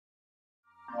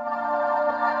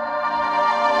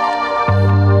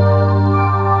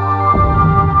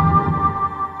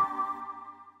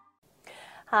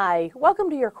Hi, welcome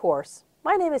to your course.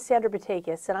 My name is Sandra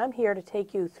Batakis, and I'm here to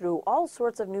take you through all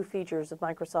sorts of new features of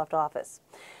Microsoft Office.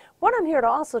 What I'm here to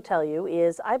also tell you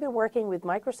is I've been working with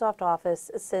Microsoft Office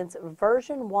since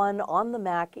version 1 on the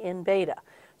Mac in beta.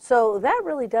 So that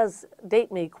really does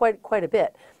date me quite a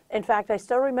bit. In fact, I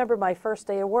still remember my first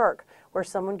day of work where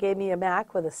someone gave me a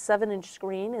Mac with a 7-inch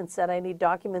screen and said I need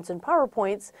documents and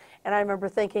PowerPoints, and I remember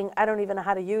thinking, I don't even know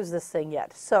how to use this thing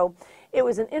yet. So it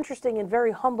was an interesting and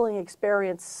very humbling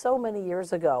experience so many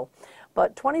years ago.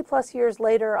 But 20 plus years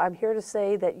later, I'm here to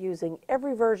say that using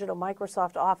every version of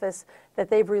Microsoft Office that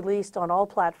they've released on all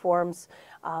platforms,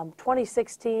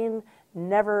 2016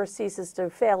 never ceases to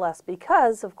fail us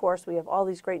because, of course, we have all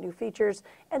these great new features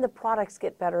and the products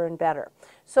get better and better.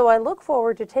 So I look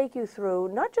forward to take you through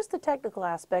not just the technical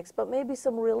aspects, but maybe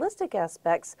some realistic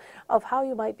aspects of how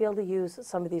you might be able to use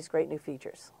some of these great new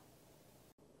features.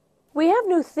 We have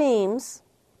new themes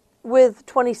with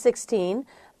 2016.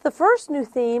 The first new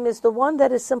theme is the one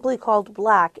that is simply called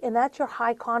black, and that's your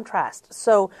high contrast.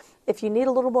 So if you need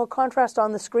a little more contrast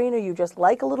on the screen or you just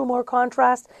like a little more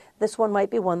contrast, this one might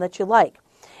be one that you like.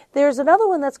 There's another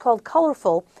one that's called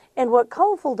colorful, and what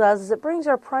colorful does is it brings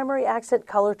our primary accent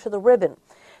color to the ribbon.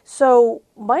 So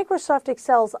Microsoft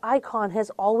Excel's icon has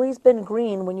always been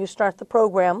green when you start the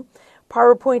program.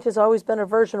 PowerPoint has always been a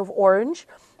version of orange,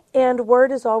 and Word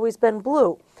has always been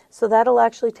blue. So that'll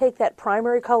actually take that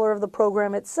primary color of the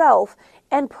program itself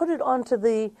and put it onto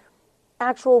the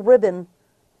actual ribbon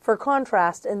for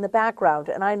contrast in the background.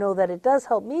 And I know that it does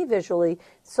help me visually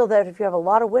so that if you have a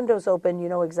lot of windows open, you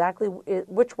know exactly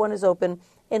which one is open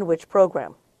in which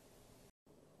program.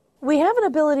 We have an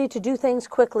ability to do things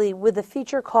quickly with a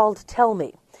feature called Tell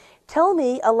Me. Tell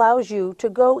Me allows you to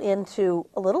go into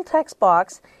a little text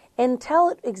box and tell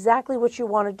it exactly what you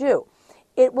want to do.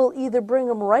 It will either bring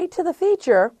them right to the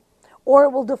feature or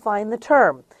it will define the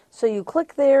term. So you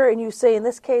click there and you say, in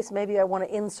this case, maybe I want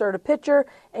to insert a picture,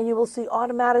 and you will see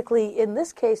automatically, in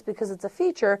this case, because it's a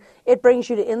feature, it brings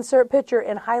you to insert picture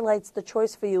and highlights the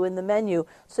choice for you in the menu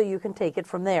so you can take it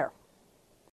from there.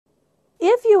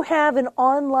 If you have an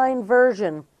online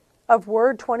version of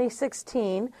Word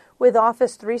 2016 with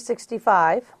Office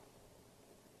 365,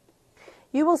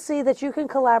 you will see that you can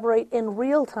collaborate in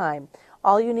real time.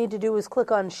 All you need to do is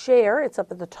click on Share. It's up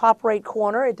at the top right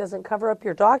corner. It doesn't cover up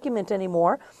your document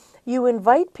anymore. You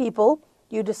invite people,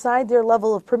 you decide their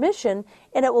level of permission,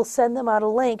 and it will send them out a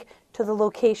link to the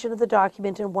location of the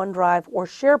document in OneDrive or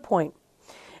SharePoint.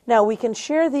 Now, we can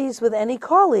share these with any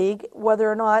colleague, whether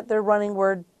or not they're running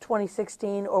Word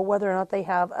 2016 or whether or not they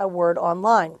have a Word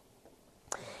online.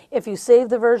 If you save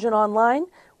the version online,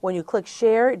 when you click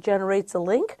Share, it generates a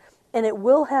link, and it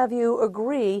will have you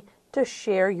agree to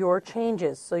share your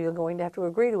changes. So you're going to have to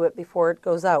agree to it before it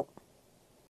goes out.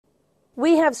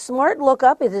 We have Smart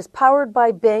Lookup. It is powered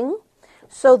by Bing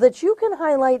so that you can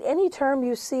highlight any term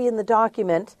you see in the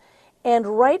document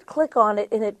and right-click on it,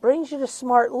 and it brings you to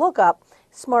Smart Lookup.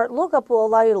 Smart Lookup will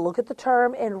allow you to look at the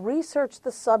term and research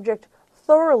the subject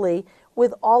thoroughly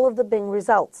with all of the Bing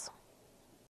results.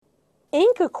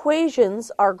 Ink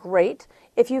equations are great.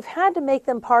 If you've had to make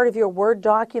them part of your Word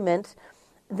document,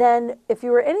 then if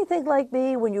you were anything like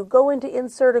me, when you go into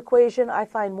insert equation, I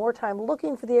find more time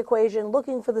looking for the equation,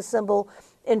 looking for the symbol,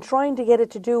 and trying to get it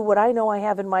to do what I know I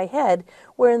have in my head,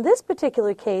 where in this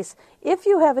particular case, if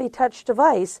you have a touch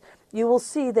device, you will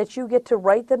see that you get to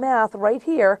write the math right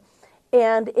here,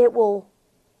 and it will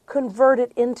convert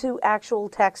it into actual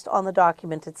text on the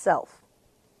document itself.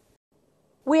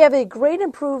 We have a great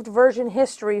improved version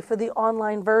history for the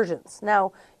online versions.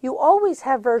 Now, you always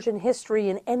have version history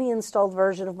in any installed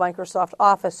version of Microsoft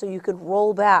Office, so you could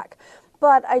roll back.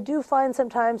 But I do find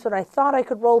sometimes when I thought I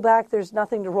could roll back, there's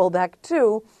nothing to roll back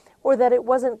to, or that it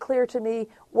wasn't clear to me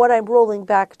what I'm rolling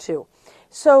back to.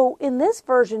 So in this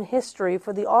version history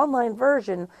for the online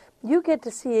version, you get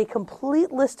to see a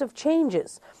complete list of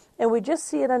changes. And we just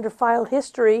see it under File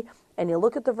History, and you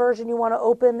look at the version you want to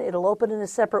open, it'll open in a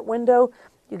separate window.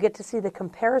 You get to see the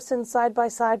comparison side by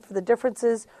side for the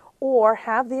differences or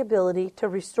have the ability to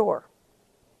restore.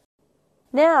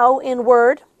 Now in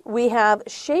Word, we have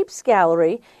Shapes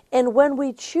Gallery, and when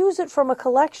we choose it from a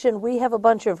collection, we have a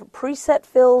bunch of preset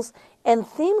fills and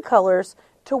theme colors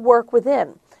to work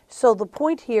within. So the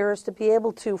point here is to be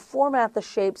able to format the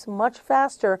shapes much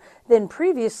faster than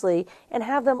previously and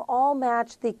have them all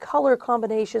match the color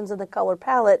combinations in the color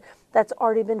palette that's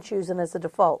already been chosen as a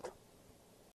default.